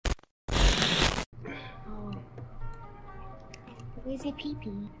Where's your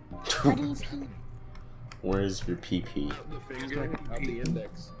pee-pee? What do you pee? Where's your pee-pee? The finger of the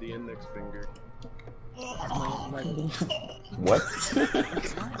index. The index finger. What?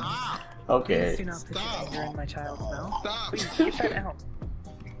 Stop! Okay. Please do not put your finger in my child's mouth. Stop! Please, get that out.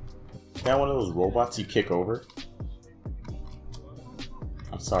 Is that one of those robots you kick over?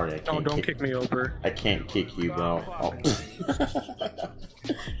 I'm sorry, I can't. Don't kick me over. I can't kick you, bro. Oh.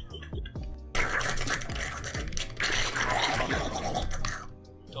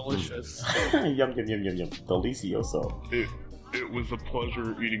 Delicious. Yum yum yum yum yum. Delicioso. It was a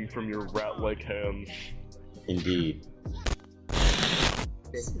pleasure eating from your rat-like hands. Indeed.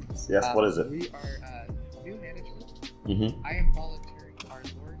 Yes, what is it? We are new management. Mm-hmm. I am volunteering our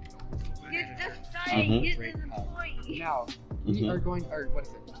Lord. You're just dying. Get to the point. Now, we are going, or what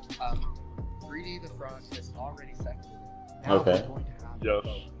is it? 3D the Frog has already seconded it. Now Okay. we're going to have Yes.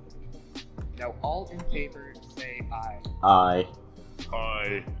 Now, all in favor say aye. I.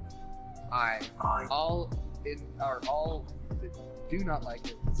 Aye. All that do not like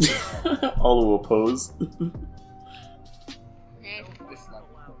it. All who oppose. This level.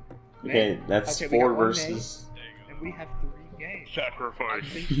 Okay, that's Okay, we got 4 one versus. And we have 3 games. Sacrifice.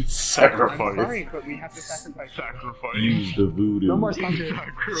 I'm Sacrifice. sorry, but we have to sacrifice. Sacrifice. Use the voodoo. No more sponsors. Use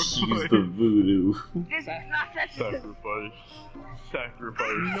Sacrifice. the voodoo. This is not that. Sacrifice.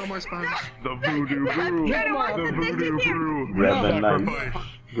 Sacrifice. No more sponsors. The voodoo brew. The voodoo brew. Grab the knife. Sacrifice.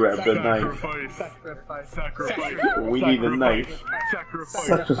 Grab the knife. Sacrifice. Sacrifice. We need a knife. Sacrifice.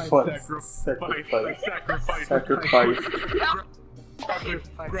 Sacrifice. Sacrifice. Sacrifice.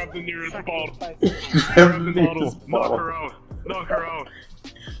 Grab the nearest bottle. Grab Grab the the bottle. nearest Knock her bottle. out. Knock her out.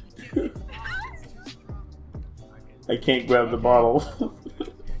 I can't grab the bottle.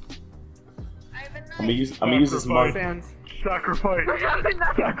 I'm gonna use this mug. Sacrifice.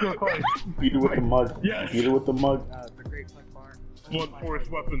 Sacrifice. Beat it with the mug. Yes. Beat it with the mug. The Great Fun Bar. One force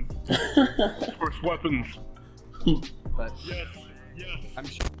weapons. Force weapons. But Yes. Yes. I'm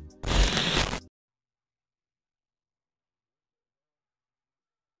sure.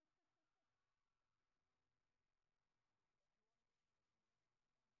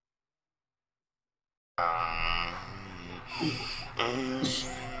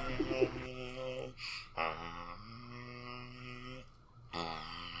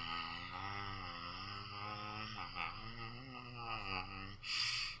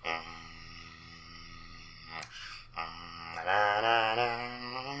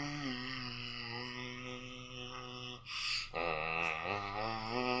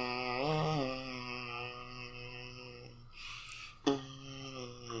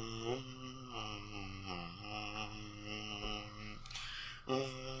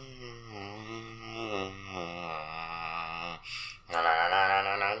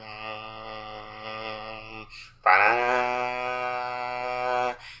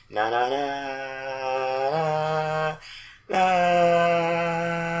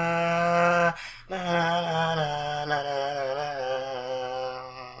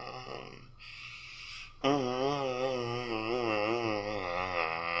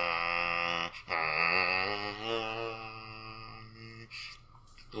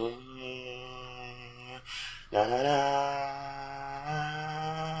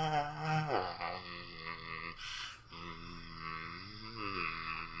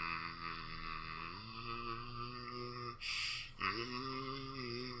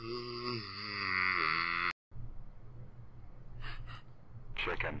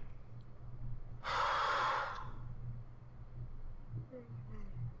 Chicken.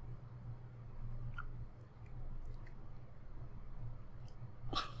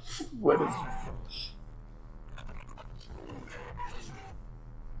 What is?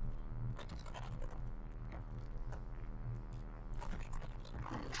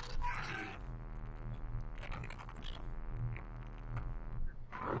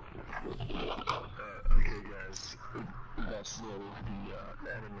 Okay, guys. That's the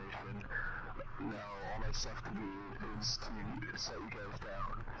animation. Now, all I have to do is to set you guys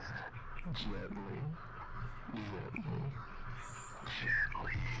down. Gently.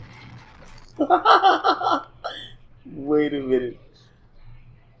 Wait a minute.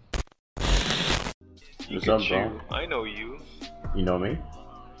 What's up, bro? I know you. You know me?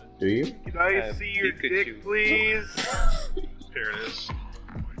 Do you? Can I see your dick, please? There it is.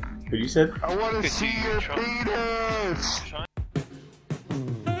 What you said? I want to see your penis!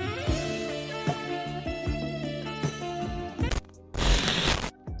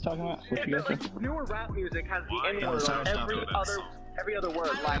 Talking about what you guys think? Newer rap music has the N-word on every other word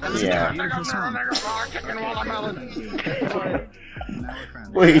live. Yeah. Beautiful song.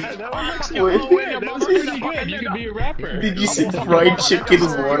 Wait, Good. You could be a rapper. did you say fried chicken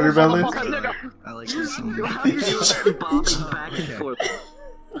watermelon? I like this song. Back and forth.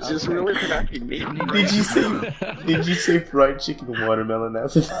 Just really cracking me. Did you say fried chicken watermelon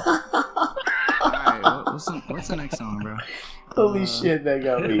after that? Alright, what's the next song, bro? Holy shit, that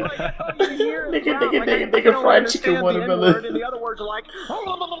got me. Nigga, fried chicken watermelon. And the other words are like,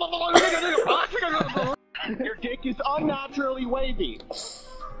 your dick is unnaturally wavy.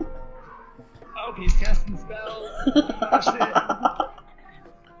 Oh, he's casting spells. Oh,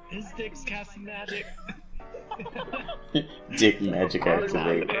 shit. His dick's casting magic. Dick magic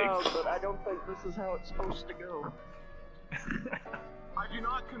activate. But I don't think this is how it's supposed to go. I do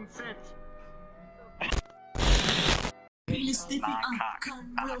not consent.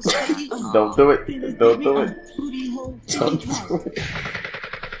 Don't do it. Don't do it. Don't do it.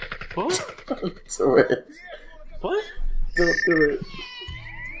 What? Don't do it. What? Don't do it.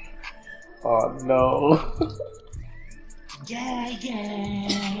 Oh no. Yeah,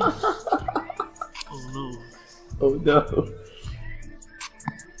 yeah. Oh no. Oh no.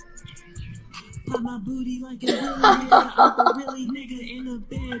 Pop my booty like a really nigga. I'm a really nigga in a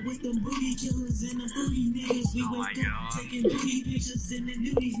bed with them booty killers and the booty niggas. We wake up taking booty pictures in the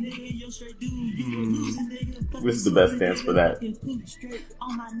nudies, nigga. Yo, straight dude, you a losing nigga. This is the best dance for that. Poop straight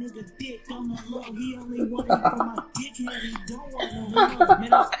on my nigga dick on the low. He only wanted it for my dickhead. He don't want no love.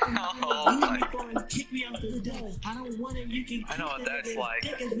 Man, I'm fucking kick me out the door. I don't want it. You can. I know what that's like.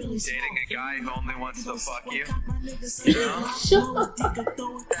 Dating a guy who only wants to fuck you.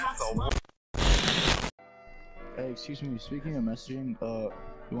 Hey, excuse me, speaking of messaging,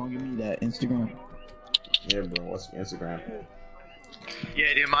 you wanna give me that Instagram? Yeah, bro. What's your Instagram?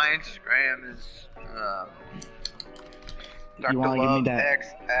 Yeah, dude, my Instagram is Dr. You wanna give Love me that?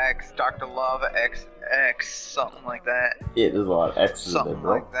 XX, Dr. Love XX, something like that. Yeah, there's a lot of X's in Something there,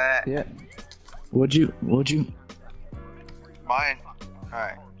 bro. like that. Yeah. Would you? Mine.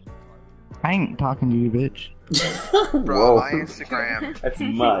 Alright. I ain't talking to you, bitch. Bro, Whoa. my Instagram That's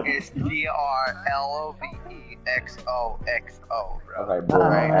mud. is DRLOVEXOXO, bro. Okay, bro.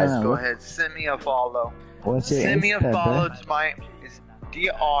 Alright, Ah, guys, go what- ahead, send me a follow. What's your Send me a Insta, follow bruh? to my it's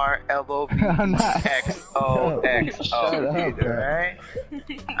I'm not. DRLOVEXOXO. Shut up, bro. Alright?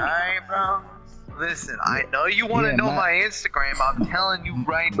 Alright, bro. Listen, I know you want to Yeah, know my- my Instagram. I'm telling you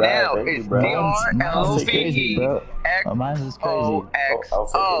right Bro, now. baby, It's bro. Mine's is crazy, bro. Mine's is crazy.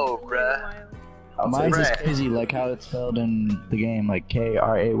 DRLOVEXOXO, bruh. Mine's is Right. crazy, like how it's spelled in the game, like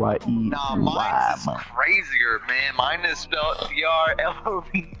KRAYE. Nah, mine's is crazier, man. Mine is spelled DRLOVE.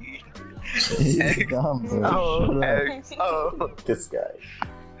 It's dumb, bro. Shut up. XO. This guy.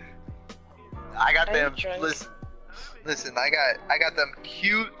 I got them. Listen. I got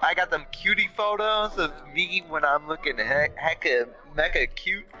them cutie photos of me when I'm looking hecka mecca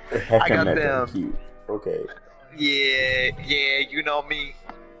cute. I got them. Cute. Okay. Yeah, you know me.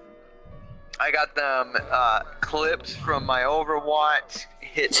 I got them clips from my Overwatch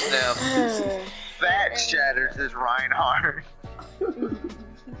hitting them. Fat shatters is Reinhardt.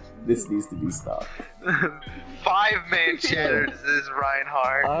 This needs to be stopped. 5-man shatters is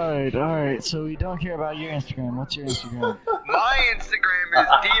Reinhardt. Alright, so we don't care about your Instagram. What's your Instagram? My Instagram is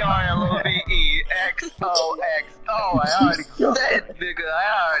DRLOVEXOXO. I already said, nigga. I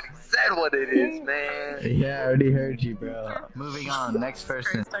already said what it is, man. Yeah, I already heard you, bro. Moving on, next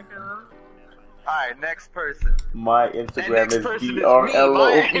person. Alright, next person. My That Instagram next is person is me. My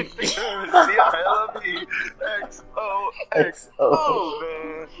DRLO. Instagram is DRLOVEXOXO,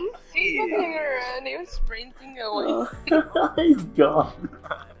 man. He's looking around, he was sprinting away. He's gone.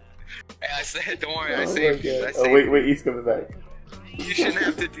 Hey, I said, don't worry, I Oh saved my you. God. I saved Oh, wait, he's coming back. you. You shouldn't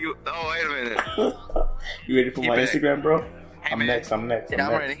have to do. Oh, wait a minute. You ready for You my back. Instagram, bro? Hey, I'm man. next. Yeah,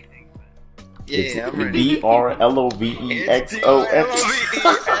 I'm ready. It's Yeah, I'm ready. DRLOVEXOX.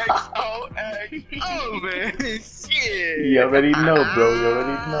 man. Shit. You already know, bro. You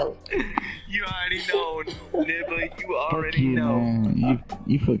already know. You already know, Nibba. You Fuck already you, know. man.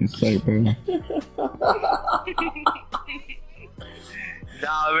 You fucking suck, bro.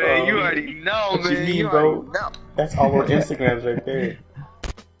 Nah, man. You already know, What man. you mean, You bro? already know. That's all our Instagrams right there.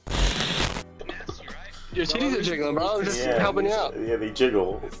 Your titties are jiggling, bro. I'm just helping you out. Yeah, they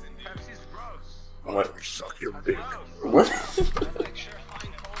jiggle. What? Suck your dick. What?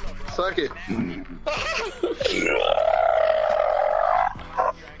 Suck it.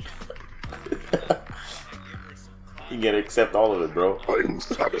 You gotta accept all of it, bro. I'm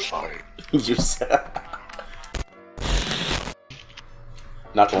satisfied. You're sad.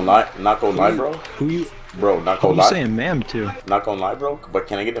 Not gonna lie, bro. Who Bro, not gonna I'm lie. saying ma'am too. Not gonna lie, bro. But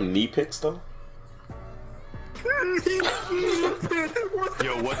can I get them knee pics though?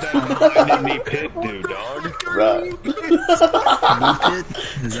 Yo, what that behind knee pit do, dog? Right. Knee pit?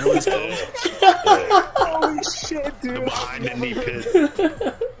 Is that what it's called? Holy shit, dude. The behind the knee pit.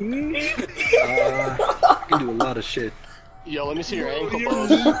 I can do a lot of shit. Yo, let me see your ankle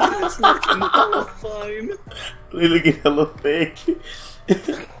bones. It's looking hella fine. They looking hella fake.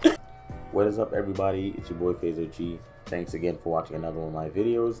 What is up, everybody? It's your boy Phaser G. Thanks again for watching another one of my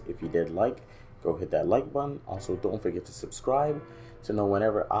videos. If you did like, go hit that like button. Also, don't forget to subscribe to know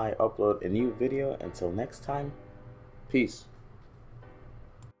whenever I upload a new video. Until next time, peace.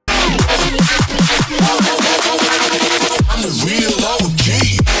 I'm the real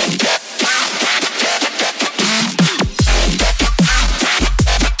OG.